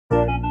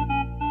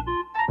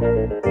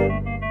Welcome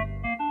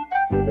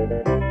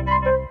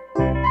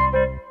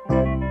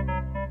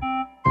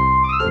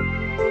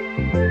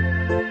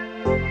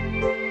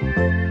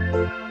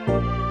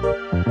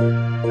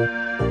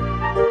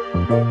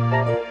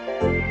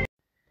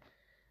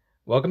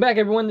back,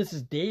 everyone. This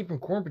is Dave from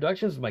Corn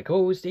Productions with my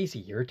co-host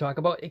Stacie here to talk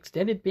about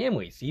Extended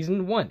Family,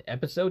 Season 1,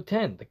 Episode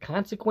 10, The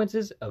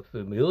Consequences of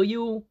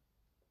Familial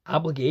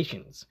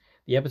Obligations.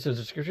 The episode's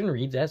description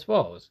reads as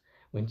follows.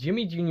 When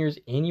Jimmy Jr.'s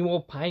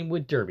annual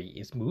Pinewood Derby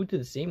is moved to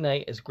the same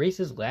night as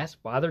Grace's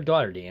last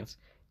father-daughter dance,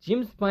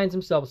 Jim finds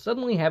himself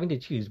suddenly having to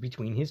choose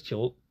between his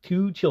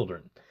two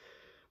children.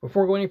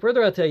 Before going any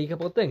further, I'll tell you a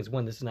couple of things.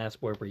 One, this is not a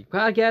spoiler-free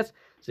podcast,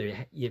 so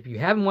if you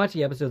haven't watched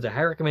the episodes, I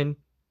highly recommend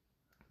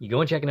you go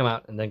and check them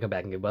out and then come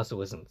back and give us a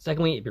listen.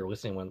 Secondly, if you're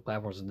listening on one of the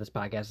platforms that this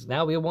podcast is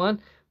now available on,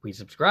 please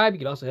subscribe. You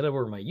can also head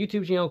over to my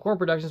YouTube channel, Corn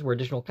Productions, where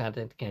additional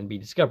content can be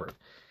discovered.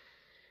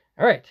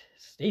 All right,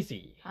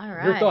 Stacie,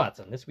 your thoughts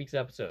on this week's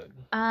episode?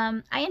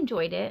 I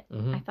enjoyed it.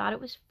 I thought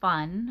it was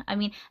fun. I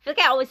mean, I feel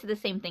like I always say the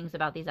same things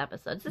about these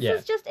episodes. This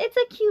is just, it's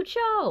a cute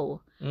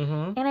show.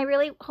 And I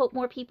really hope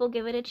more people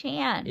give it a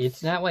chance.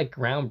 It's not like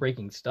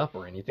groundbreaking stuff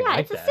or anything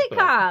like that. Yeah, it's a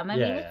sitcom. I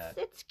mean,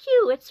 it's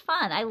cute. It's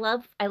fun. I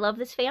love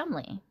this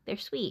family. They're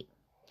sweet.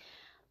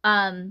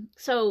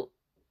 So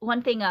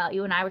one thing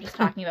you and I were just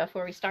talking about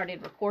before we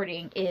started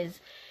recording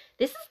is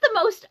this is the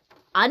most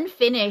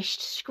unfinished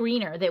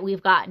screener that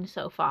we've gotten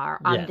so far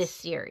on this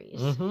series.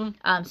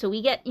 So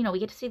we get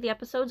to see the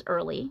episodes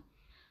early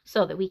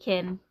so that we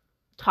can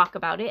talk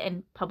about it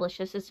and publish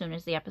this as soon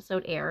as the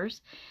episode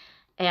airs.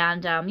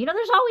 And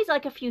there's always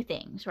like a few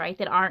things, right,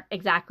 that aren't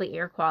exactly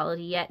air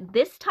quality yet.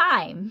 This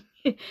time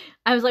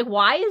I was like,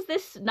 why is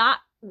this not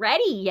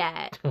ready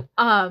yet?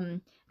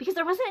 Because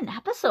there wasn't an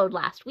episode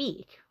last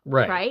week,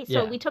 right?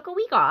 So we took a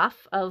week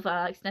off of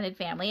Extended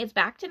Family. It's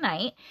back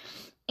tonight,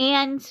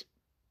 and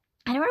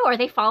I don't know, are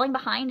they falling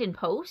behind in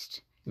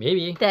post?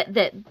 Maybe. That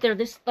they're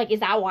this, like, is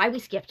that why we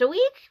skipped a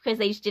week? Because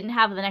they just didn't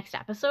have the next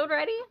episode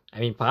ready?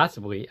 I mean,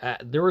 possibly.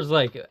 There was,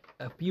 like,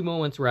 a few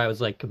moments where I was,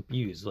 like,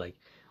 confused. Like,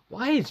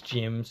 why is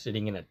Jim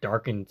sitting in a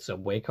darkened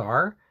subway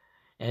car?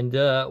 And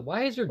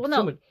why is there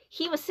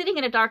he was sitting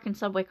in a darkened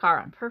subway car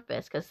on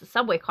purpose because the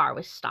subway car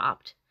was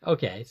stopped.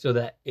 Okay, so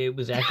that it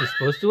was actually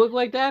supposed to look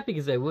like that?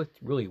 Because it looked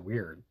really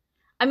weird.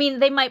 I mean,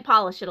 they might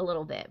polish it a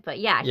little bit, but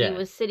yeah, he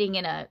was sitting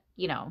in a,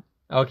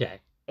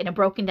 in a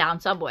broken down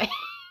subway.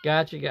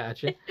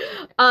 Gotcha.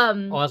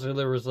 Also,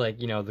 there was, like,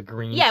 the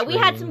green screen. We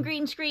had some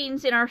green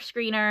screens in our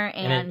screener.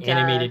 And an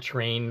animated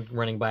train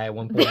running by at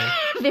one point.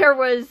 There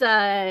was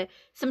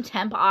some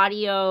temp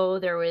audio.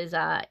 There was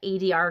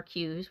ADR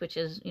cues, which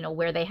is,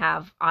 where they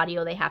have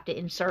audio they have to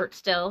insert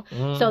still.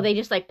 So they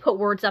just, like, put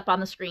words up on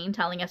the screen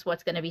telling us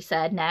what's going to be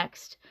said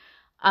next.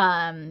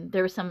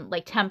 There was some,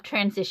 like, temp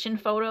transition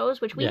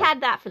photos, which we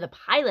had that for the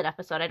pilot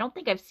episode. I don't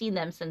think I've seen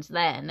them since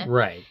then.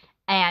 Right.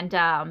 And,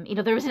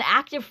 there was an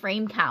active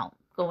frame count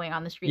going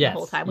on the screen the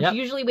whole time, which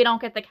usually we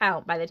don't get the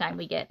count by the time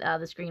we get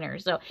the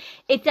screeners. So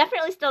it's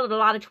definitely still a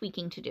lot of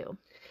tweaking to do.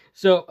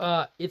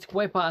 So it's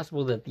quite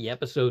possible that the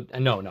episode,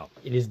 no,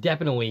 it is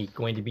definitely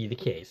going to be the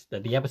case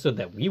that the episode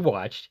that we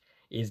watched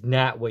is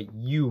not what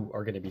you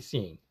are going to be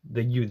seeing,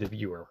 the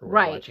viewer who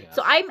are watching us.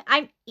 So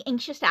I'm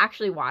anxious to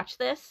actually watch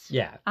this.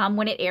 Yeah.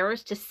 When it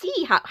airs to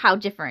see how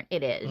different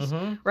it is,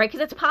 right?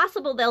 Because it's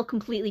possible they'll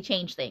completely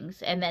change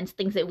things, and then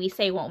things that we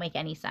say won't make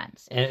any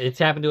sense. And it's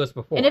happened to us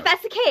before. And if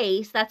that's the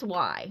case, that's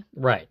why.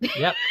 Right.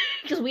 Yep.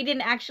 Because we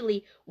didn't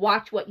actually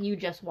watch what you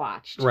just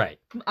watched. Right.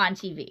 On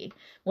TV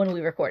when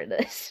we recorded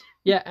this.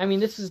 Yeah, I mean,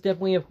 this is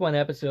definitely a fun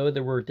episode.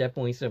 There were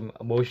definitely some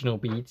emotional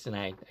beats, and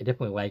I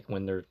definitely like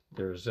when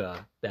there's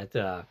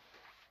that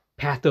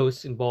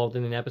pathos involved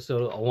in an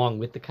episode along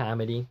with the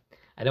comedy.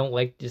 I don't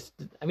like just...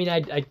 I mean,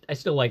 I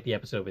still like the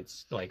episode if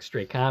it's, like,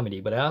 straight comedy,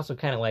 but I also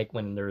kind of like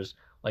when there's,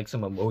 like,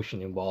 some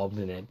emotion involved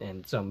in it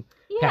and some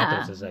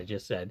pathos, as I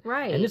just said.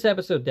 Right. And this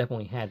episode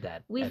definitely had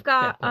that. We've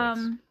got,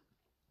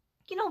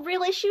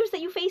 real issues that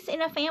you face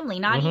in a family,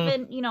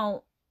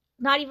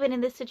 not even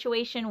in this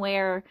situation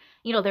where,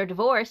 they're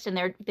divorced and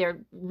they're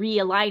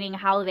realigning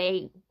how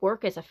they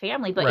work as a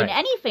family. But in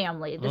any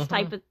family, this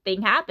type of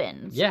thing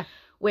happens. Yeah.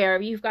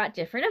 Where you've got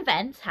different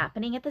events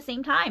happening at the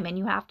same time and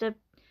you have to,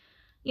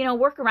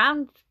 work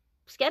around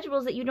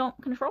schedules that you don't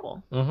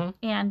control.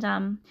 And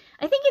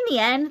I think in the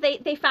end,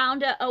 they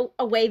found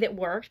a way that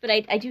worked. But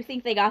I do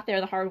think they got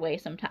there the hard way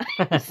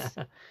sometimes.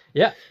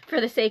 Yeah.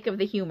 For the sake of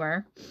the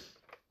humor.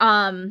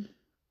 But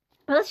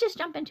let's just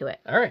jump into it.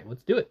 All right,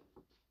 let's do it.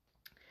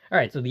 All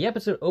right, so the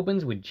episode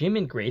opens with Jim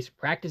and Grace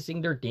practicing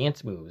their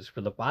dance moves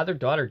for the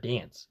father-daughter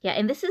dance. Yeah,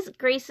 and this is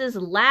Grace's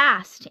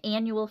last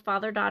annual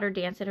father-daughter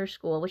dance at her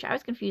school, which I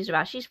was confused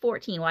about. She's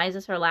 14. Why is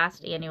this her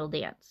last annual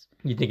dance?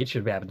 You think it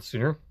should have happened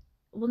sooner?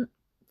 Well,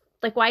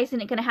 like, why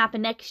isn't it going to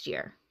happen next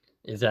year?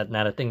 Is that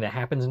not a thing that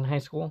happens in high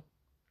school?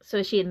 So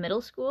is she in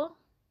middle school?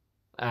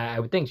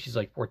 I would think she's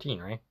like 14,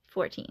 right?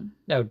 14.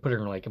 That would put her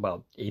in like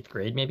about 8th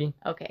grade, maybe.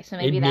 Okay, so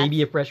maybe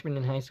maybe a freshman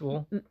in high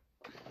school.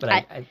 But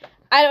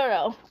I don't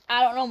know.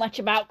 I don't know much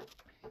about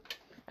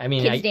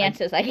kids'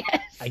 dances, I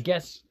guess. I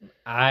guess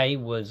I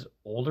was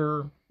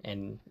older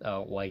and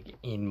like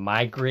in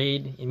my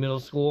grade in middle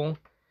school.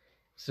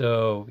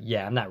 So,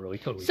 yeah, I'm not really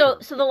totally sure.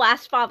 So the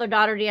last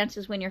father-daughter dance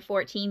is when you're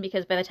 14,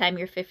 because by the time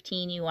you're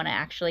 15, you want to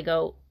actually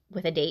go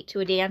with a date to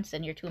a dance,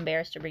 and you're too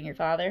embarrassed to bring your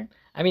father?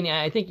 I mean,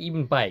 I think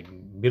even by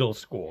middle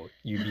school,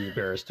 you'd be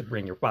embarrassed to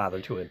bring your father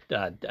to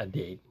a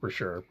date, for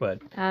sure, but...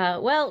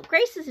 Well,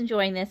 Grace is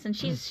enjoying this, and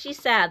she's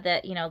sad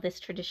that, this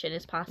tradition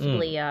is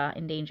possibly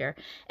in danger.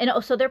 And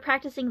so they're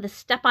practicing the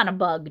step on a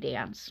bug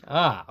dance.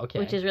 Ah, okay.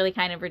 Which is really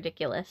kind of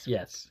ridiculous.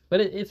 Yes,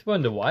 but it's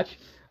fun to watch.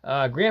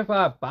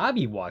 Grandpa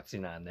Bobby walks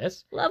in on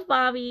this. Love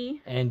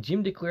Bobby. And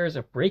Jim declares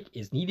a break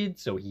is needed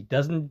so he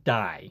doesn't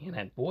die.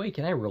 And boy,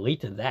 can I relate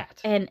to that.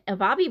 And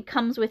Bobby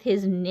comes with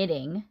his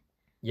knitting.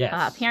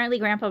 Yes. Apparently,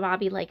 Grandpa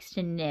Bobby likes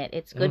to knit.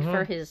 It's good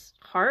for his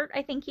heart,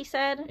 I think he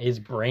said. His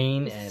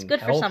brain it's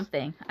good health, for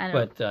something. I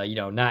don't know.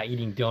 But, not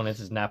eating donuts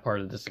is not part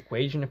of this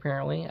equation,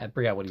 apparently. I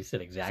forgot what he said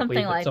exactly.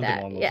 Something like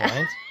that. Along those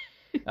lines.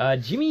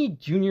 Jimmy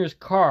Jr.'s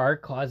car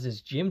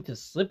causes Jim to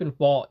slip and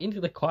fall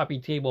into the coffee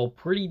table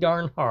pretty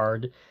darn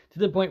hard to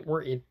the point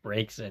where it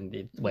breaks and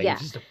it's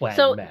just a flat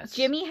mess. So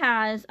Jimmy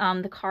has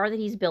the car that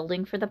he's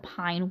building for the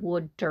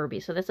Pinewood Derby.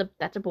 So that's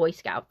a Boy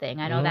Scout thing.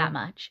 I know that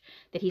much.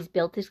 That he's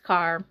built his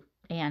car,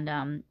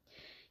 and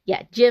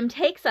Jim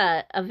takes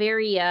a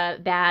very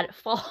bad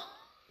fall.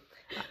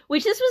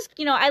 Which this was,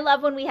 I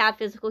love when we have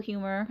physical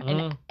humor,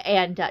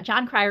 and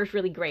John Cryer's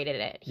really great at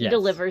it. He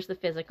delivers the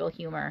physical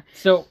humor.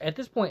 So at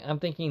this point, I'm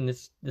thinking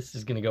this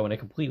is going to go in a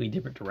completely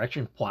different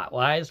direction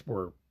plot-wise,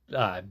 where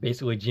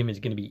basically Jim is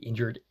going to be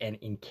injured and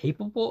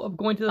incapable of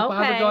going to the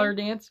father-daughter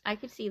dance. I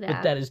could see that.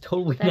 But that is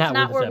totally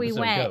not where we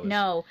went. Goes.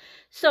 No.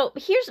 So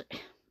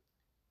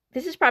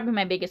this is probably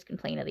my biggest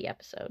complaint of the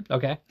episode.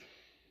 Okay.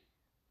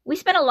 We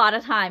spent a lot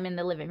of time in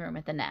the living room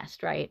at the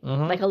Nest, right?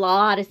 Like a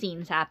lot of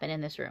scenes happen in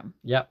this room.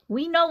 Yep.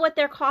 We know what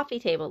their coffee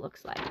table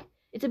looks like.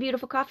 It's a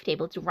beautiful coffee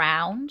table. It's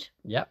round.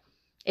 Yep.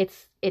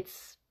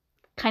 It's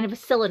kind of a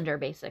cylinder,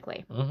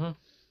 basically.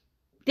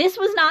 This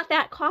was not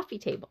that coffee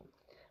table.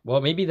 Well,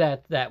 maybe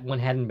that one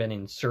hadn't been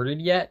inserted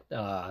yet.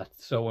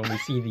 So when we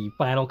see the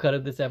final cut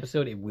of this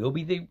episode, it will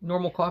be the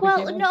normal coffee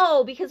table? Well,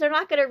 no, because they're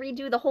not going to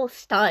redo the whole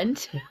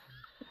stunt.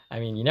 I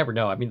mean, you never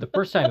know. I mean, the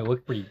first time it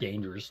looked pretty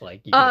dangerous.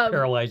 Like, you could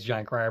paralyze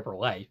John Cryer for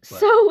life. But...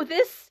 So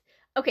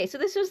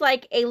this was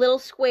like a little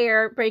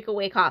square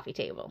breakaway coffee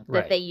table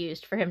that they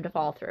used for him to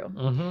fall through.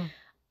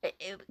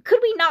 Could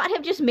we not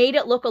have just made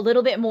it look a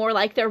little bit more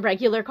like their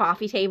regular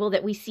coffee table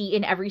that we see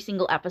in every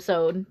single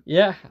episode?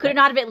 Yeah. Could it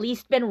not have at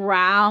least been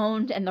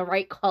round and the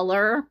right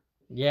color?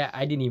 Yeah,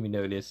 I didn't even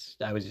notice.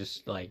 I was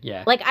just like,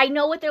 yeah. Like, I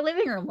know what their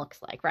living room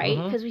looks like, right?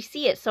 Because we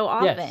see it so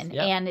often.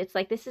 Yes, and it's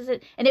like, this is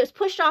it. And it was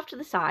pushed off to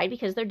the side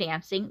because they're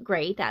dancing.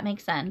 Great, that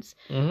makes sense.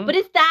 But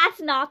that's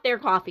not their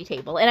coffee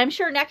table. And I'm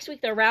sure next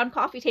week their round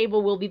coffee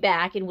table will be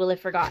back and we'll have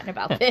forgotten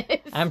about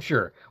this. I'm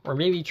sure. Or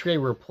maybe Trey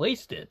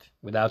replaced it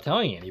without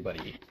telling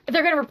anybody.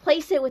 They're going to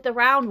replace it with the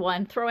round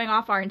one, throwing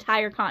off our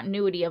entire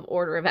continuity of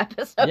order of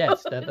episodes.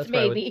 Yes, that's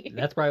probably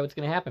what's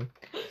going to happen.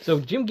 So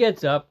Jim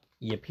gets up.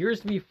 He appears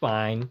to be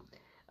fine.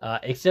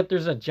 Except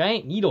there's a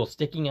giant needle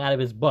sticking out of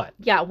his butt.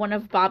 Yeah, one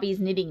of Bobby's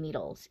knitting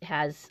needles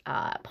has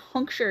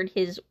punctured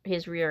his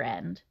rear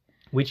end.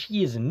 Which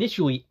he is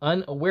initially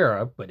unaware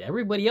of, but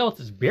everybody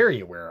else is very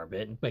aware of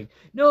it. And like,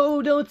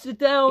 no, don't sit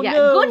down,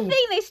 no. Good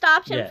thing they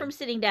stopped him from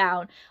sitting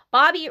down.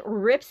 Bobby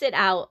rips it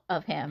out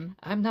of him.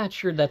 I'm not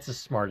sure that's the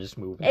smartest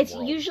move in It's the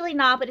world. Usually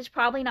not, but it's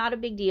probably not a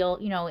big deal,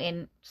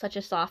 in such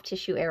a soft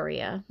tissue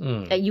area.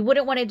 You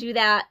wouldn't want to do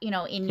that,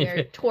 in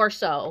your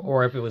torso.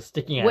 Or if it was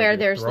sticking out where of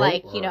your there's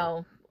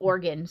throat,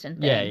 organs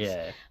and things.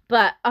 Yeah.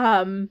 But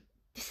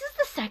this is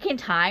the second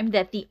time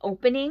that the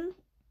opening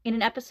in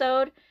an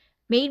episode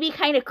made me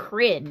kind of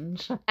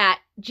cringe at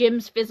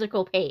Jim's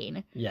physical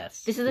pain.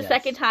 Yes. This is the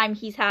second time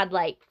he's had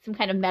some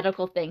kind of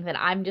medical thing that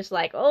I'm just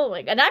like, oh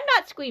my god. And I'm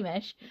not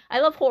squeamish.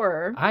 I love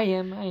horror. I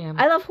am.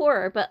 I love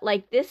horror, but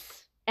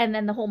this and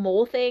then the whole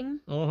mole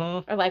thing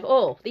are like,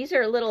 oh, these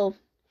are a little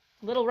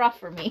rough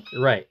for me.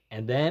 Right.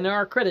 And then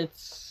our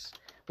credits.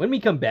 When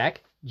we come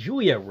back,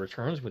 Julia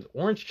returns with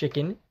orange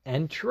chicken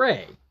and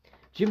Trey.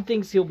 Jim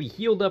thinks he'll be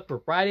healed up for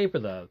Friday for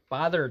the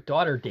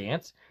father-daughter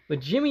dance, but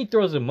Jimmy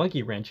throws a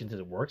monkey wrench into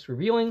the works,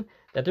 revealing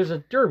that there's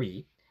a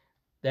derby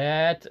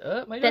that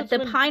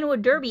the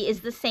Pinewood Derby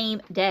is the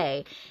same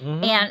day.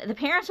 And the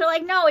parents are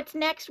like, no, it's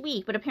next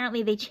week. But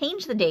apparently they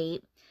changed the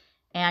date,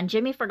 and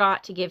Jimmy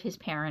forgot to give his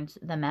parents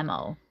the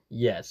memo.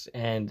 Yes,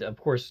 and of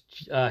course,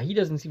 he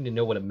doesn't seem to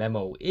know what a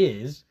memo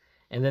is.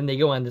 And then they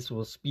go on this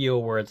little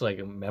spiel where it's like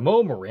a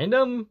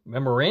memorandum,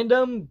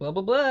 blah,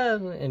 blah, blah.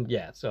 And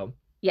so.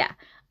 Yeah.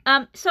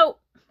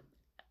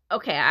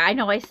 Okay, I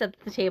know I said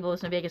the table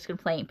was my biggest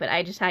complaint, but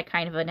I just had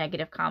kind of a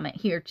negative comment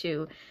here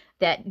too.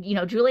 That,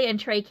 Julia and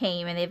Trey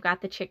came and they've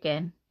got the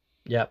chicken.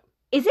 Yep.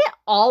 Is it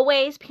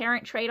always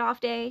parent trade-off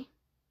day?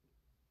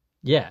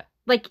 Yeah.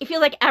 It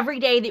feels like every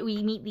day that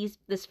we meet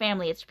this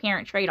family, it's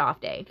parent trade-off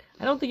day.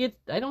 I don't think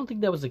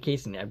that was the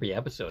case in every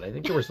episode. I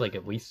think there was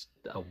at least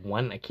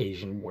one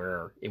occasion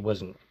where it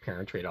wasn't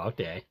parent trade-off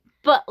day.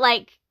 But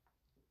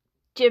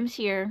Jim's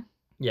here.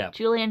 Yeah.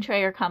 Julia and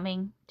Trey are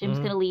coming. Jim's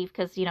Mhm. going to leave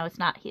because, you know, it's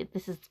not,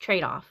 this is the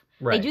trade-off.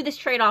 Right. They do this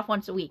trade-off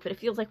once a week, but it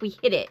feels like we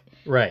hit it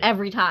Right.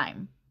 every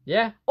time.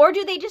 Yeah. Or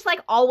do they just, like,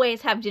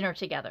 always have dinner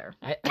together?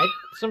 I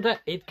sometimes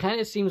it kind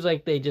of seems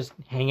like they just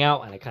hang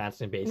out on a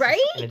constant basis. Right?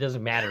 And it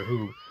doesn't matter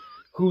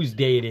whose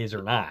day it is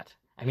or not.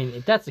 I mean,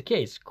 if that's the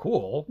case,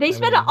 cool. They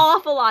spend an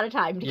awful lot of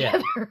time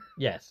together. Yeah.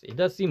 Yes, it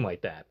does seem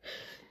like that.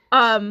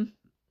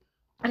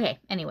 Okay,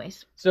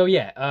 anyways. So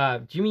yeah,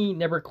 Jimmy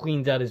never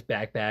cleans out his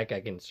backpack.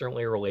 I can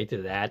certainly relate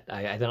to that.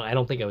 I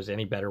don't think I was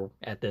any better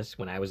at this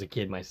when I was a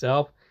kid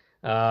myself.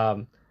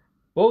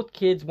 Both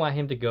kids want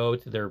him to go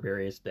to their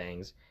various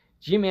things.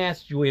 Jim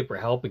asks Julia for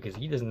help because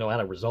he doesn't know how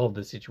to resolve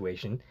the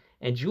situation,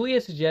 and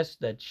Julia suggests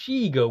that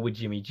she go with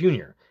Jimmy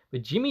Jr.,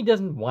 but Jimmy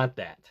doesn't want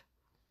that.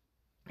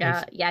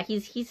 Yeah, he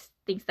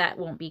thinks that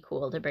won't be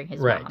cool to bring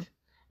his right. mom.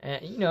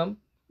 You know,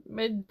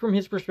 from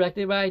his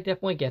perspective, I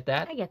definitely get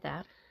that. I get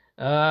that.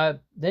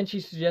 Then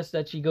she suggests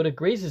that she go to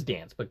Grace's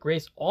dance, but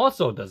Grace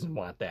also doesn't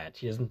want that.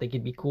 She doesn't think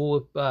it'd be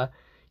cool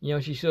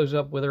if, she shows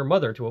up with her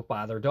mother to a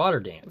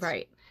father-daughter dance.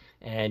 Right.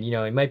 And,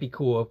 it might be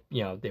cool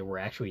if, they were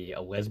actually a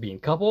lesbian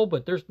couple,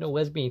 but there's no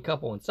lesbian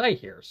couple in sight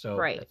here, so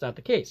that's not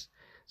the case.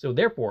 So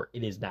therefore,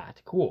 it is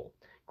not cool.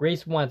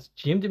 Grace wants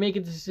Jim to make a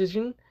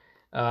decision,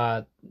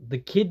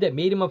 the kid that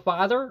made him a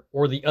father,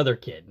 or the other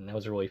kid. And that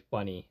was a really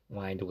funny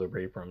line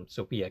delivery from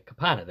Sophia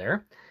Capana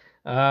there.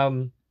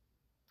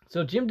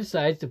 So Jim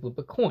decides to flip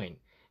a coin,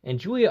 and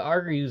Julia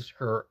argues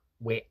her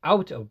way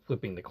out of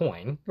flipping the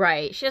coin.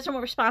 Right. She has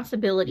more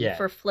responsibility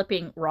for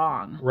flipping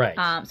wrong.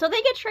 Right. So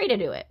they get Trey to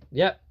do it.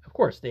 Yep, of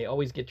course. They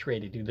always get Trey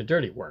to do the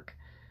dirty work.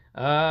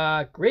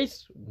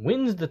 Grace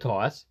wins the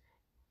toss,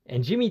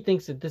 and Jimmy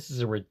thinks that this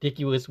is a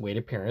ridiculous way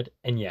to parent,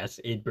 and yes,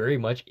 it very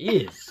much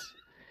is.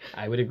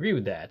 I would agree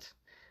with that.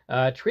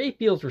 Trey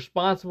feels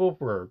responsible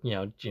for,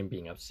 Jim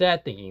being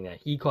upset, thinking that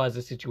he caused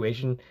the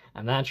situation.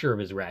 I'm not sure of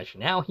his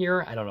rationale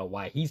here. I don't know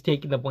why he's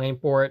taking the blame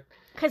for it.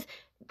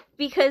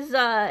 Because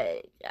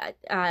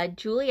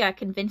Julia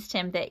convinced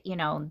him that,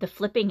 the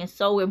flipping is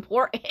so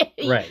important.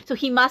 Right. So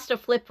he must have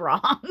flipped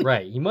wrong.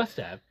 Right, he must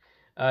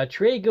have.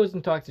 Trey goes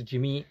and talks to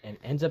Jimmy and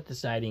ends up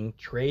deciding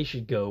Trey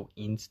should go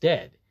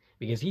instead.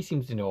 Because he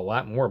seems to know a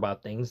lot more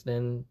about things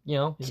than,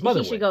 his mother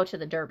would. He should go to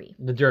the Derby.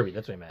 The Derby,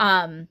 that's what I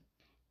meant.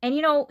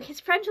 And, his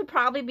friends would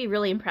probably be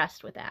really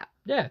impressed with that.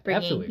 Yeah,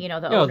 bringing, absolutely.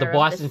 The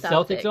Boston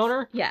Celtics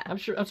owner? Yeah. I'm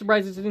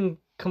surprised this didn't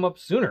come up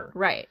sooner.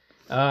 Right.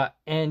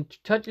 And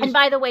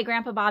by the way,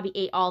 Grandpa Bobby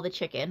ate all the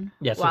chicken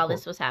while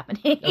this was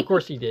happening. Of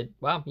course he did.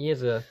 Wow, he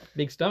has a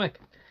big stomach.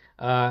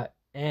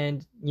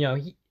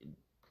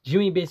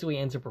 Jimmy basically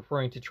ends up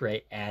referring to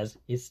Trey as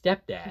his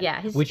stepdad.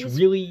 Yeah, his future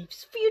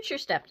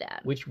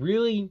stepdad. Which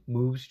really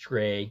moves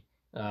Trey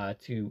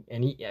to,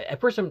 and he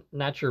at first I'm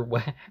not sure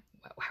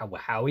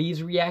how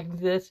he's reacting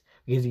to this,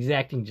 because he's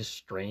acting just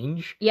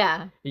strange.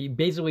 Yeah.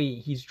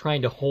 He's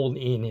trying to hold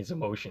in his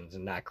emotions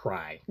and not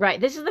cry. Right.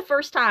 This is the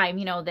first time,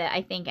 that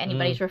I think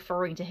anybody's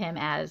referring to him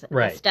as a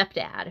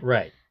stepdad.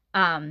 Right.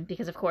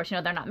 Because of course,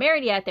 they're not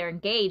married yet, they're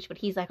engaged, but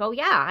he's like, oh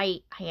yeah,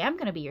 I am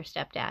going to be your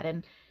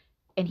stepdad.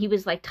 And he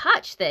was like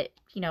touched that,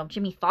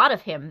 Jimmy thought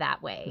of him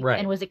that way. Right.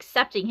 And was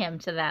accepting him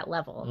to that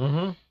level.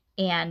 Mm-hmm.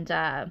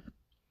 And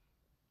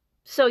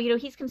so,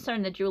 he's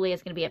concerned that Julia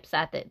is going to be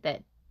upset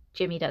that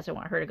Jimmy doesn't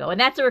want her to go.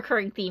 And that's a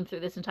recurring theme through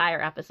this entire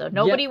episode.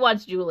 Nobody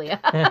wants Julia.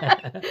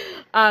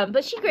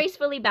 But she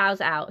gracefully bows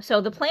out.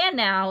 So the plan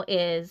now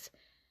is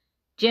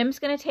Jim's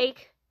going to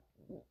take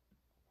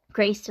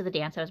Grace to the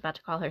dance. I was about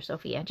to call her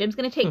Sophia. Jim's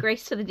going to take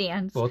Grace to the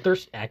dance. Both are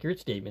accurate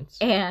statements.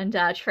 And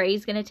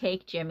Trey's going to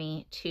take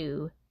Jimmy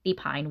to the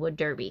Pinewood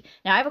Derby.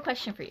 Now, I have a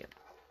question for you.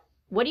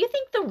 What do you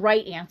think the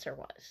right answer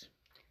was?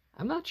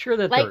 I'm not sure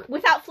that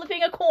without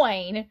flipping a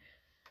coin,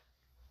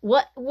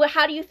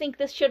 how do you think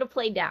this should have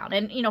played down?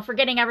 And,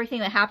 forgetting everything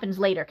that happens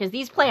later, because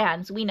these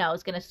plans, we know,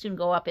 is going to soon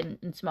go up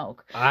in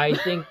smoke. I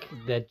think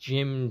that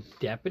Jim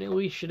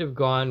definitely should have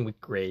gone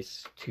with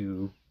Grace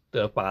to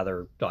the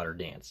father-daughter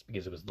dance,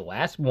 because it was the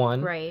last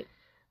one. Right.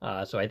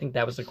 So I think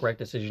that was the correct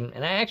decision.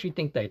 And I actually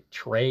think that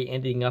Trey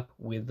ending up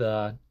with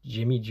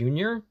Jimmy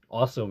Jr.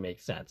 also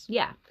makes sense.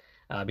 Yeah.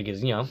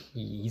 Because,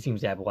 he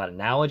seems to have a lot of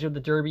knowledge of the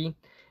Derby.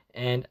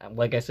 And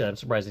like I said, I'm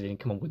surprised they didn't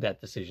come up with that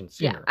decision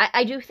sooner. Yeah,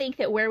 I do think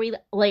that where we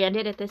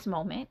landed at this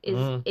moment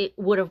is it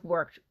would have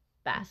worked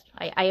best.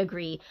 I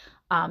agree.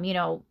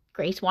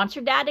 Grace wants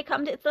her dad to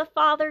come to the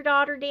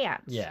father-daughter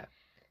dance. Yeah.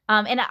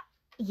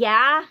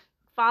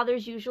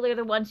 Fathers usually are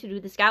the ones who do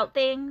the scout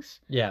things.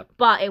 Yeah.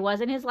 But it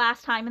wasn't his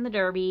last time in the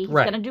Derby. He's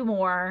going to do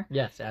more.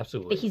 Yes,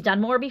 absolutely. He's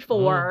done more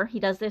before. He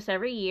does this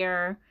every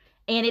year.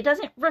 And it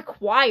doesn't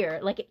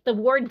require, the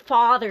word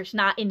father's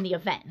not in the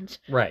event.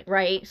 Right.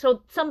 Right?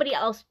 So somebody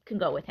else can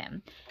go with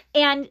him.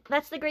 And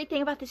that's the great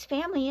thing about this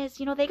family is,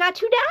 they got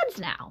two dads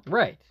now.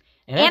 Right.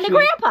 And actually, a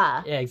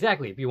grandpa. Yeah,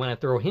 exactly. If you want to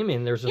throw him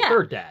in, there's a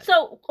third dad.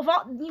 So,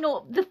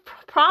 the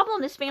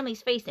problem this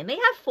family's facing, they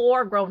have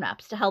 4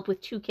 grown-ups to help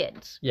with 2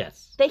 kids.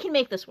 Yes. They can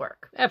make this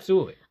work.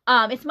 Absolutely.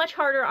 It's much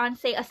harder on,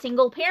 say, a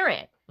single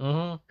parent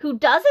who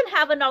doesn't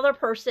have another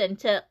person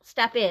to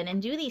step in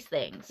and do these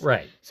things.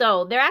 Right.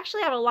 So they're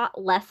actually have a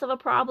lot less of a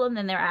problem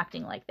than they're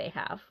acting like they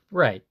have.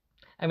 Right.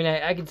 I mean,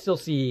 I can still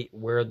see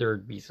where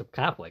there'd be some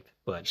conflict,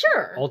 but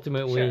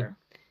ultimately,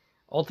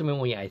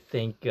 I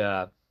think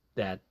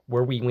that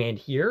where we land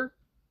here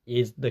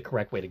is the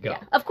correct way to go.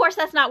 Yeah. Of course,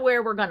 that's not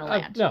where we're going to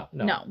land.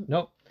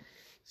 No.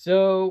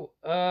 So,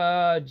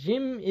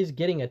 Jim is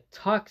getting a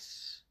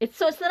tux. It's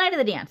the night of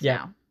the dance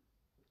now.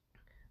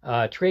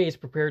 Trey is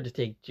prepared to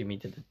take Jimmy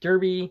to the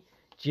Derby.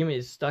 Jim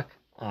is stuck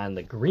on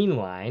the green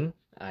line.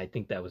 I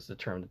think that was the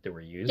term that they were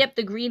used. Yep,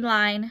 the green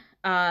line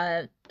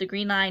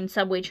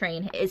subway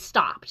train is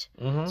stopped.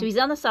 So he's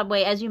on the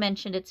subway. As you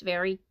mentioned, it's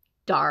very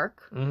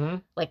dark.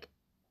 Like,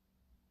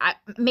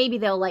 maybe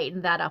they'll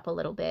lighten that up a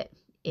little bit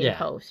in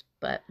post.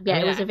 But yeah,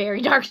 it was a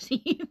very dark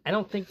scene. I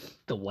don't think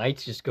the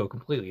lights just go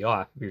completely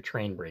off if your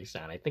train breaks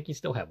down. I think you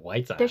still have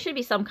lights on. There should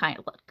be some kind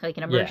of like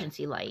an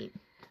emergency light.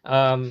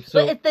 So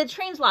but the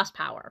train's lost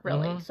power,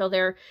 really.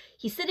 So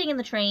he's sitting in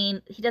the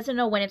train. He doesn't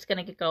know when it's going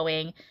to get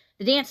going.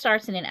 The dance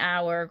starts in an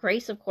hour.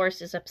 Grace, of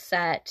course, is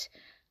upset.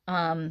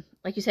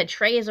 Like you said,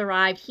 Trey has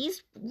arrived.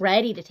 He's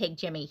ready to take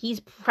Jimmy. He's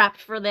prepped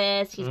for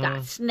this. He's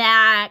got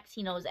snacks.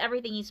 He knows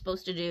everything he's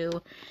supposed to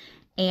do.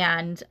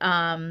 And,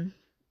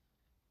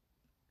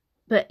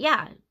 but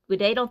yeah,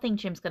 they don't think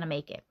Jim's going to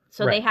make it.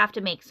 So they have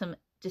to make some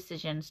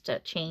decisions to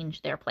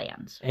change their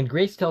plans. And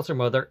Grace tells her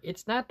mother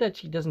it's not that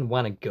she doesn't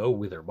want to go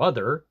with her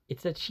mother,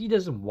 it's that she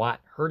doesn't want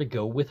her to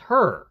go with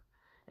her.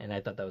 And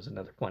I thought that was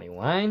another funny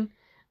line.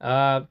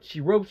 She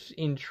ropes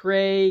in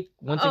Trey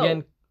once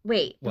again.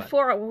 Wait,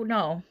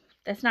 no,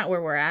 that's not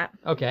where we're at.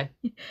 Okay.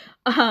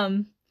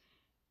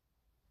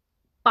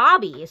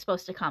 Bobby is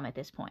supposed to come at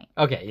this point.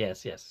 Okay,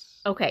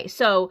 yes. Okay,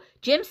 so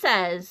Jim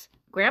says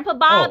Grandpa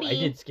Bobby... Oh, I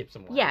did skip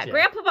some lines. Yeah,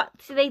 Grandpa Bobby...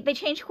 So they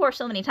changed course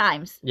so many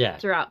times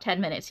throughout 10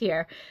 minutes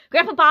here.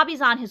 Grandpa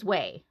Bobby's on his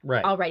way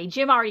already.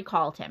 Jim already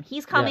called him.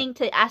 He's coming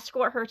to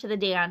escort her to the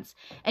dance,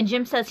 and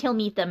Jim says he'll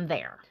meet them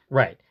there.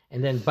 Right.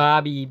 And then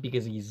Bobby,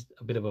 because he's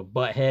a bit of a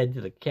butthead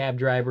to the cab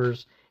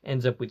drivers,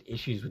 ends up with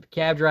issues with the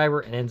cab driver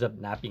and ends up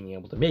not being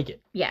able to make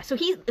it. Yeah, so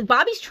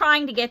Bobby's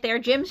trying to get there.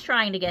 Jim's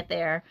trying to get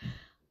there.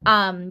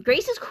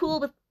 Grace is cool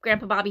with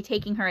Grandpa Bobby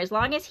taking her as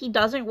long as he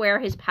doesn't wear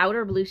his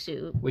powder blue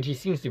suit. Which he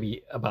seems to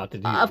be about to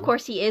do. Of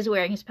course he is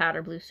wearing his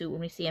powder blue suit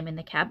when we see him in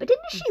the cab. But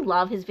didn't she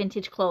love his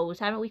vintage clothes?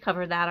 Haven't we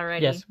covered that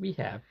already? Yes, we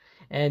have.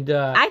 And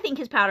I think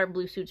his powder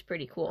blue suit's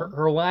pretty cool.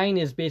 Her line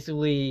is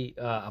basically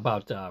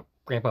about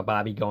Grandpa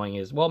Bobby going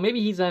is, well,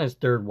 maybe he's on his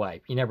third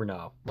wife. You never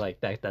know. Like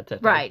that's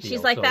right.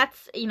 She's like, so,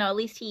 that's, at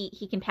least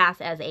he can pass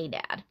as a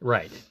dad.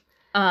 Right.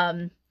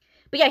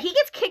 But yeah, he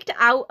gets kicked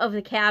out of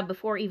the cab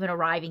before even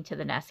arriving to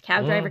the nest.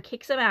 Cab driver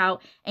kicks him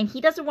out, and he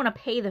doesn't want to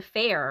pay the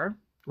fare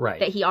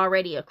that he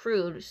already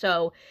accrued.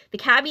 So the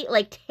cabbie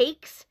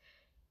takes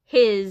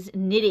his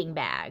knitting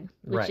bag,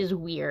 which is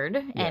weird.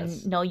 Yes.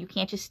 And no, you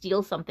can't just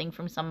steal something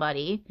from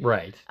somebody.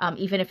 Right.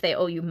 Even if they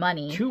owe you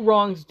money. Two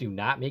wrongs do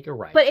not make a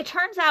right. But it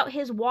turns out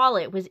his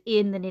wallet was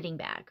in the knitting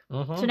bag.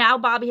 So now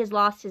Bobby has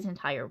lost his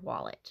entire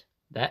wallet.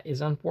 That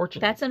is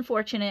unfortunate. That's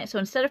unfortunate. So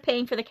instead of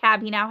paying for the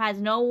cab, he now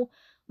has no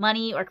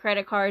money or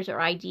credit cards or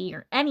ID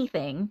or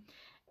anything.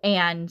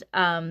 And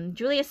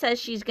Julia says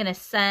she's going to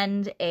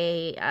send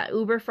a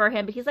Uber for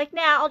him. But he's like,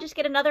 nah, I'll just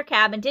get another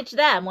cab and ditch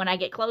them when I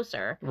get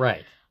closer.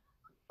 Right.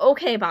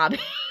 Okay, Bobby.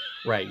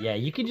 Right, yeah.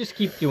 You can just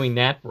keep doing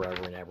that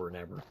forever and ever and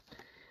ever.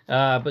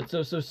 But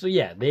so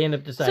yeah, they end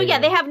up deciding. So yeah,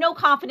 they have no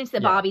confidence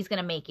that Bobby's going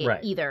to make it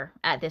either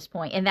at this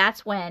point. And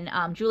that's when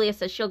Julia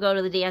says she'll go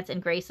to the dance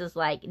and Grace is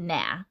like,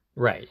 nah.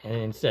 Right, and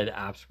instead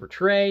opts for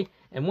Trey,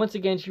 and once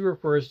again she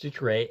refers to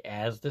Trey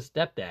as the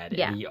stepdad.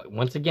 Yeah. And he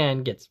once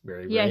again gets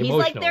very, very he's emotional.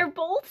 Like, they're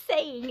both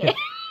saying it.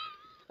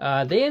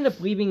 They end up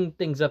leaving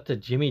things up to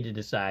Jimmy to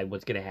decide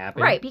what's going to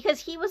happen. Right,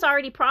 because he was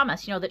already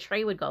promised, that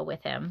Trey would go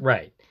with him.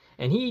 Right,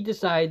 and he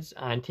decides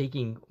on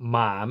taking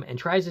Mom and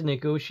tries to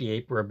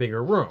negotiate for a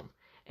bigger room.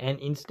 And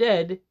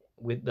instead,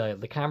 with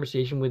the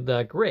conversation with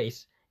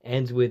Grace,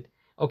 ends with,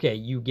 okay,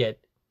 you get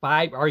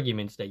 5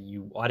 arguments that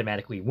you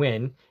automatically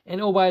win,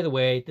 and oh, by the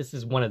way, this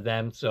is one of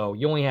them, so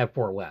you only have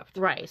 4 left.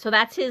 Right, so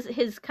that's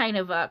his kind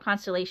of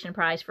consolation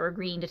prize for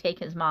agreeing to take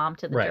his mom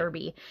to the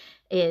Derby,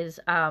 is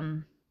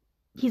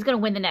he's going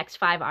to win the next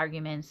 5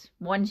 arguments.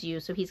 One's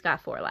you, so he's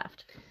got 4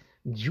 left.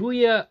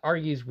 Julia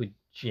argues with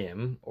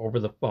Jim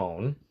over the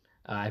phone.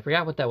 I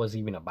forgot what that was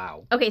even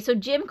about. Okay, so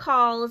Jim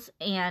calls,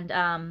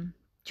 and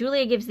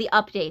Julia gives the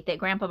update that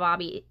Grandpa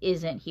Bobby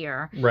isn't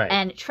here,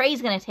 and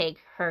Trey's going to take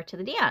her to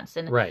the dance,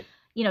 and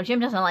Jim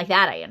doesn't like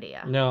that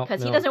idea. No.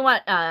 Because he doesn't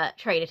want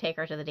Trey to take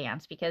her to the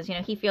dance because,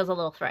 he feels a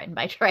little threatened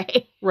by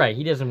Trey. Right.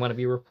 He doesn't want to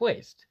be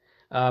replaced.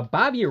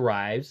 Bobby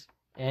arrives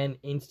and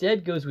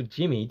instead goes with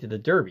Jimmy to the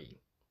Derby.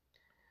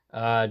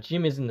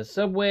 Jim is in the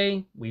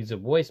subway, leaves a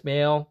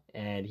voicemail,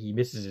 and he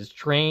misses his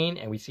train,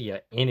 and we see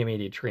an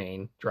animated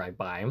train drive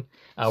by him.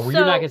 You're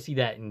not going to see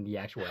that in the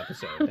actual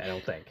episode, I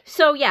don't think.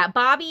 So, yeah,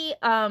 Bobby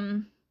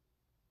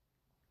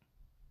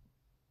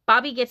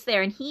Bobby gets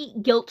there and he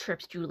guilt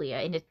trips Julia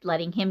into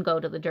letting him go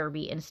to the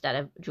Derby instead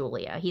of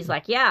Julia. He's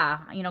like, yeah,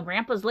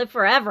 Grandpa's lived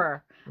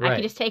forever. Right. I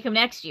could just take him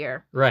next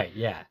year. Right,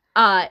 yeah.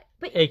 But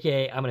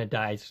AKA, I'm going to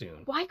die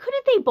soon. Why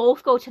couldn't they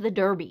both go to the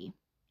Derby?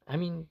 I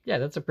mean, yeah,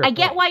 that's a fair I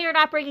get point. why you're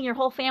not bringing your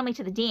whole family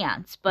to the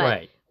dance,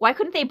 but why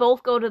couldn't they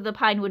both go to the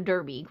Pinewood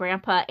Derby,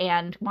 Grandpa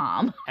and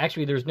Mom?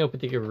 Actually, there's no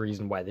particular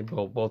reason why they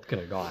both could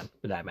have gone,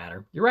 for that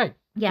matter. You're right.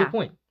 Yeah. Good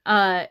point.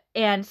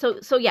 And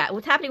so yeah,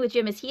 what's happening with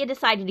Jim is he had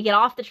decided to get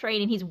off the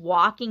train and he's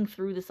walking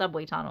through the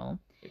subway tunnel.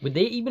 Would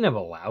they even have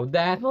allowed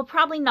that? Well,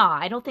 probably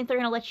not. I don't think they're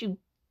going to let you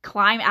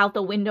climb out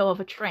the window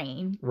of a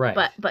train. Right.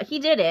 But he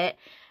did it.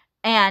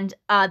 And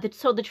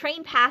so the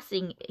train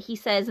passing, he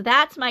says,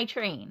 that's my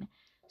train.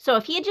 So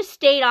if he had just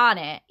stayed on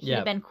it, he'd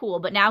have been cool.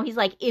 But now he's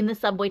like in the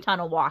subway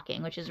tunnel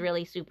walking, which is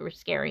really super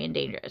scary and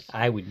dangerous.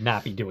 I would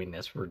not be doing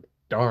this for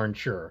darn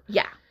sure.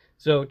 Yeah.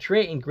 So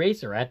Trey and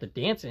Grace are at the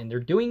dance and they're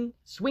doing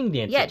swing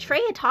dancing. Yeah,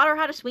 Trey had taught her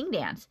how to swing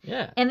dance.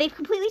 Yeah. And they've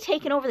completely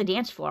taken over the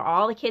dance floor.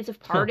 All the kids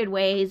have parted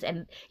ways.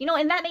 And,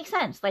 and that makes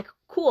sense. Like,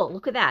 cool,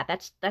 look at that.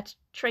 That's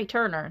Trey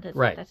Turner.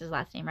 That's his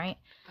last name, right?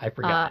 I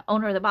forgot.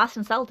 Owner of the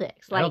Boston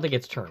Celtics. I don't think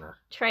it's Turner.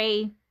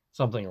 Trey.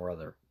 Something or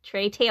other.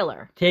 Trey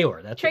Taylor.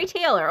 That's Trey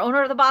Taylor,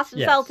 owner of the Boston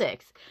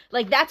Celtics.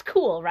 Like, that's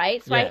cool,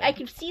 right? So I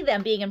could see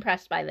them being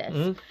impressed by this.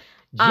 Mm-hmm.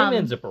 Jim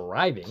ends up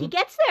arriving. He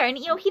gets there, and,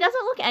 he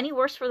doesn't look any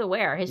worse for the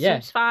wear. His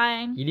suit's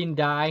fine. He didn't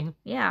die.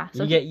 Yeah.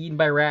 So he get eaten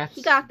by rats.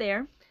 He got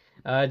there.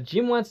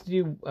 Jim wants to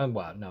do,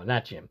 no,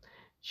 not Jim.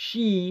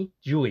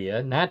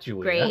 Julia, not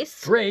Julia.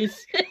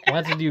 Grace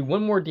wants to do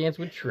one more dance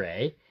with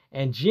Trey,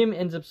 and Jim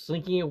ends up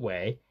slinking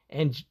away,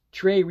 and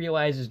Trey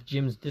realizes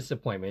Jim's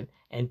disappointment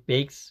and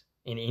bakes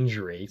an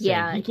injury,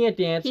 saying he can't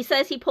dance. He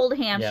says he pulled a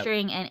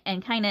hamstring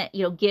and kind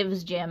of,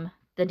 gives Jim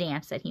the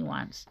dance that he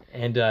wants.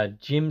 And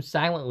Jim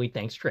silently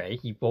thanks Trey.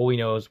 He fully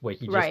knows what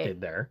he just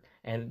did there.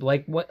 And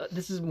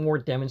this is more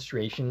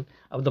demonstration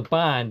of the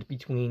bond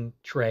between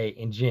Trey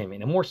and Jim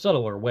in a more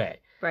subtler way.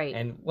 Right.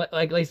 And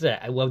like I said,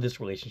 I love this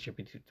relationship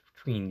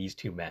between these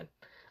two men.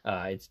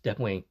 It's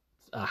definitely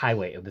a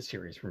highlight of the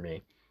series for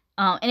me.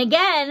 And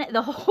again,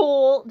 the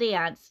whole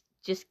dance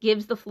just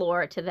gives the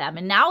floor to them.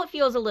 And now it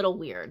feels a little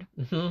weird.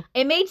 Mm-hmm.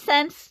 It made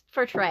sense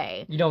for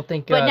Trey. You don't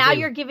think... But now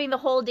you're giving the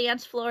whole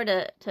dance floor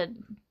to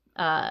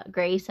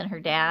Grace and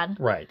her dad.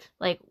 Right.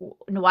 Like,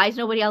 why is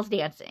nobody else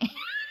dancing?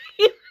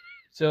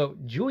 So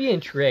Julia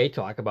and Trey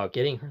talk about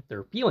getting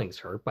their feelings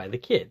hurt by the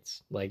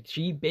kids. Like,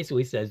 she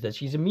basically says that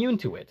she's immune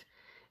to it.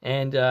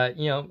 And, so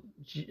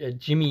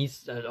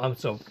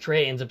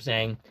Trey ends up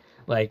saying,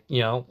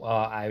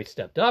 I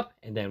stepped up,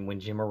 and then when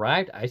Jim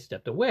arrived, I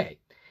stepped away.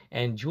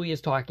 And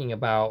Julia's talking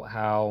about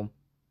how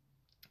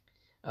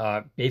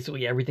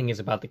basically everything is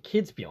about the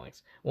kids'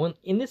 feelings. Well,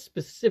 in this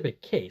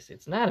specific case,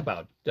 it's not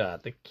about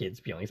the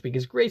kids' feelings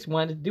because Grace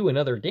wanted to do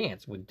another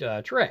dance with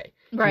Trey.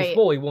 She was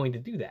fully willing to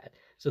do that.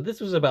 So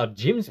this was about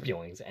Jim's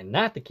feelings and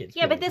not the kids'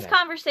 feelings. Yeah, but this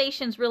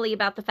conversation's really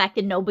about the fact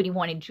that nobody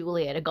wanted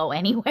Julia to go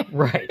anywhere.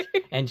 Right.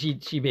 And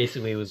she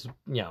basically was,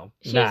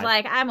 She was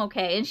like, I'm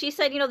okay. And she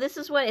said, this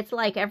is what it's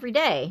like every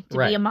day to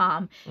be a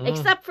mom,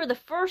 except for the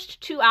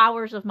first 2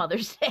 hours of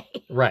Mother's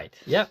Day. Right.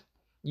 Yep.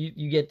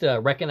 You get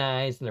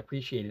recognized and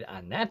appreciated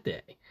on that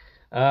day.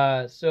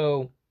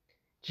 So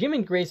Jim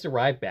and Grace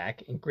arrive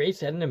back, and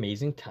Grace had an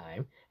amazing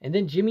time. And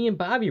then Jimmy and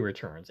Bobby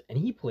returns, and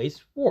he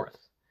placed 4th.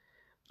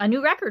 A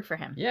new record for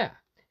him. Yeah.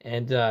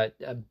 And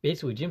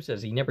basically Jim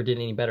says he never did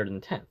any better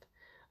than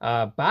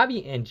 10th.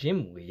 Bobby and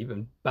Jim leave,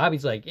 and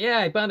Bobby's like, yeah,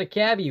 I found a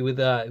cabbie who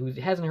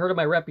hasn't heard of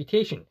my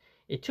reputation.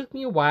 It took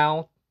me a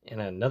while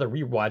and another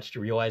rewatch to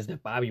realize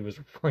that Bobby was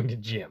referring to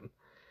Jim.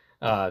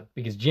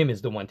 Because Jim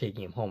is the one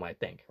taking him home, I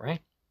think,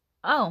 right?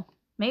 Oh,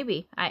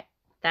 maybe.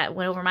 That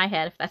went over my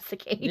head if that's the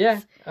case.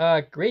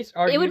 Yeah. Grace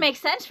argues... It would make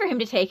sense for him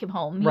to take him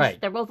home. Right.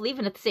 They're both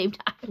leaving at the same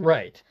time.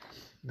 Right.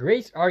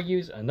 Grace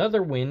argues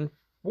another win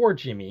for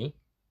Jimmy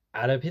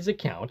out of his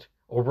account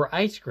over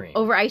ice cream.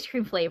 Over ice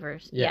cream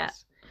flavors.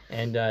 Yes.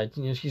 Yeah.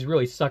 And, she's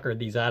really suckered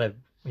these out of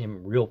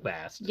him real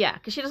fast. Yeah,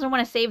 because she doesn't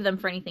want to save them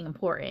for anything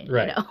important.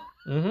 Right.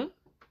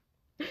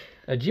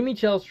 Mm-hmm. Jimmy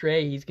tells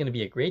Trey he's going to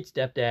be a great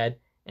stepdad,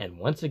 and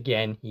once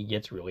again, he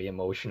gets really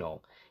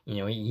emotional.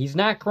 He's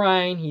not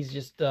crying. He's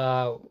just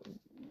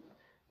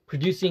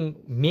producing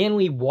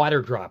manly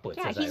water droplets.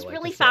 Yeah, he's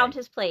really found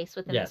his place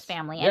within this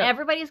family, and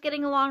everybody's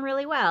getting along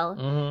really well.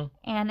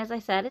 Mm-hmm. And as I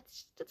said,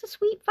 it's a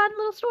sweet, fun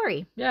little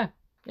story. Yeah,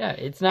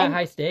 it's not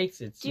high stakes.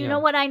 Do you know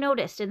what I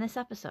noticed in this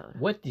episode?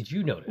 What did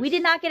you notice? We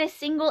did not get a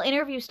single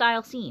interview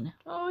style scene.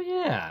 Oh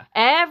yeah.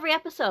 Every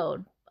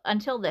episode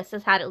until this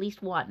has had at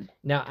least one.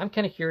 Now I'm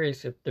kind of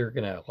curious if they're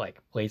gonna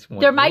place one.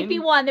 There might be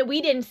one that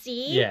we didn't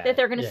see that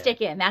they're gonna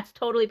stick in. That's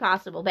totally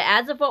possible. But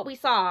as of what we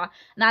saw,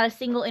 not a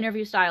single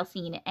interview style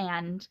scene,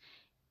 and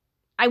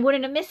I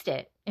wouldn't have missed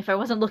it if I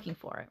wasn't looking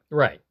for it.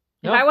 Right.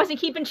 If I wasn't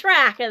keeping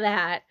track of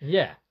that.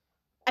 Yeah.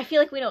 I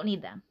feel like we don't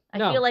need them. I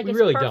feel like it's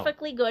really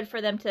perfectly good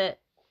for them to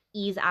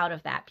ease out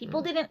of that.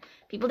 People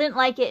didn't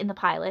like it in the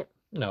pilot.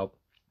 Nope.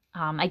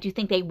 I do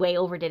think they way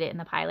overdid it in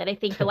the pilot. I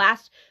think the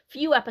last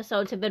few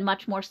episodes have been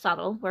much more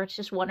subtle, where it's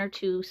just one or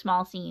two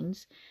small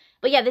scenes.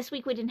 But yeah, this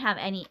week we didn't have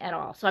any at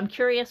all. So I'm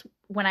curious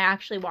when I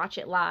actually watch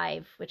it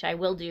live, which I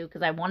will do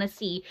because I want to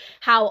see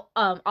how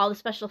all the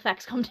special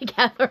effects come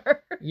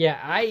together. Yeah,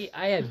 I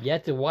have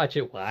yet to watch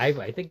it live.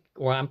 I think,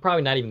 well, I'm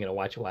probably not even going to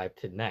watch it live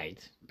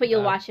tonight. But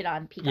you'll watch it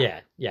on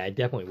Peacock. Yeah, I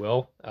definitely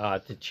will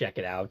to check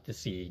it out to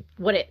see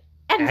what it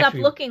ends up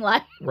looking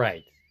like.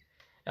 Right.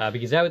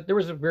 Because there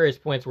was various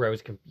points where I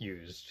was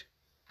confused,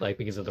 like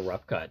because of the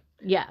rough cut.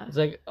 Yeah. It's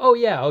like, oh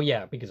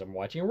yeah, because I'm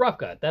watching a rough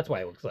cut. That's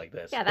why it looks like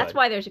this. Yeah, that's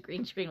why there's a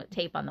green screen with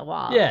tape on the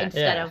wall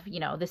instead of,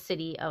 the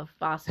city of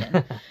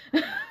Boston.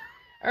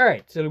 All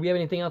right. So do we have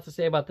anything else to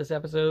say about this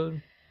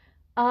episode?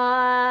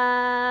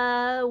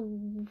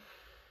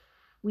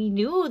 We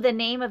knew the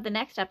name of the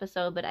next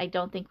episode, but I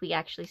don't think we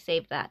actually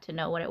saved that to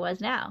know what it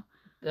was now.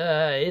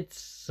 It's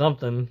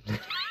something.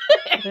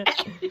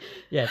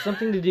 Yeah,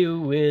 something to do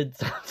with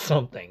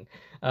something.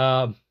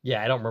 I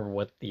don't remember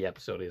what the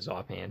episode is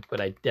offhand,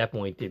 but I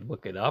definitely did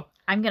look it up.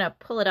 I'm gonna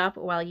pull it up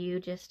while you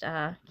just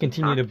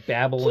continue to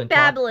babble Keep and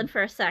babbling talk.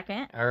 For a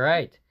second. All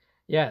right.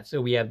 Yeah,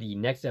 so we have the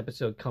next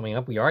episode coming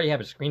up. We already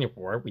have a screener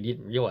for it. We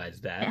didn't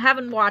realize that. I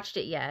haven't watched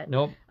it yet.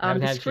 Nope. The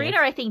screener,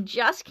 I think,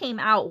 just came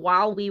out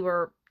while we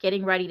were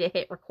getting ready to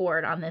hit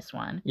record on this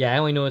one. Yeah, I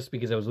only noticed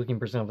because I was looking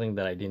for something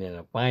that I didn't end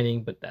up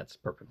finding, but that's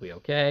perfectly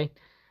okay.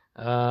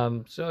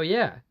 So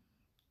yeah.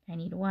 I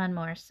need one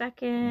more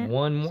second.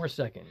 One more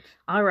second.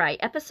 All right.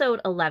 Episode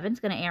 11 is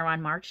going to air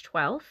on March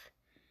 12th.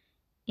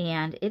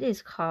 And it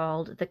is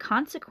called The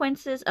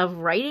Consequences of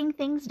Writing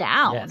Things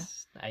Down.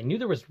 Yes. I knew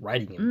there was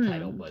writing in the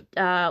title,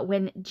 but...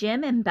 when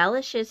Jim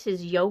embellishes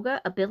his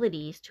yoga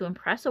abilities to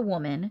impress a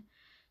woman,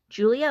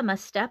 Julia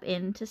must step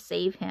in to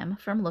save him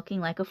from looking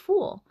like a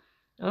fool.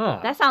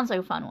 That sounds like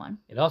a fun one.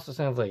 It also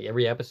sounds like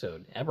every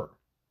episode ever.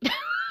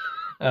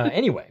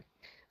 Anyway.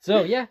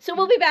 So, yeah. So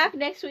we'll be back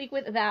next week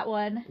with that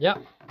one.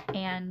 Yep.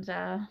 And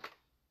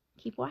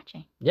keep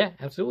watching. Yeah,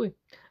 absolutely.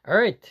 All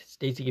right.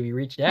 Stacie, have you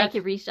reached out? I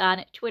can reach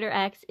on Twitter,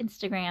 X,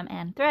 Instagram,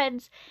 and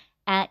Threads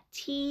at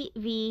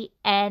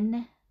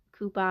TVN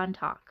Coupon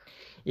Talk.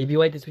 If you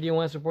like this video and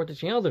want to support the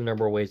channel, there are a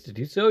number of ways to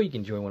do so. You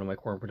can join one of my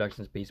Corn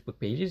Productions Facebook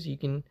pages. You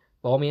can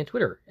follow me on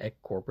Twitter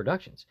at Corn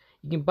Productions.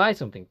 You can buy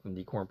something from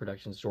the Corn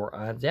Productions store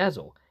on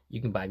Zazzle.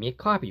 You can buy me a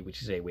coffee,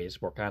 which is a way to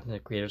support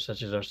content creators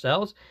such as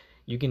ourselves.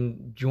 You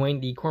can join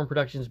the Corn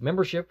Productions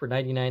membership for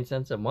 99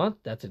 cents a month.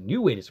 That's a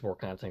new way to support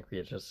content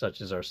creators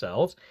such as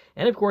ourselves.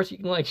 And of course, you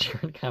can like,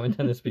 share, and comment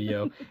on this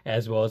video,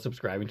 as well as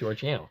subscribing to our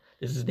channel.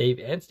 This is Dave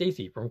and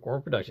Stacie from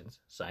Corn Productions,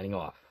 signing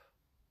off.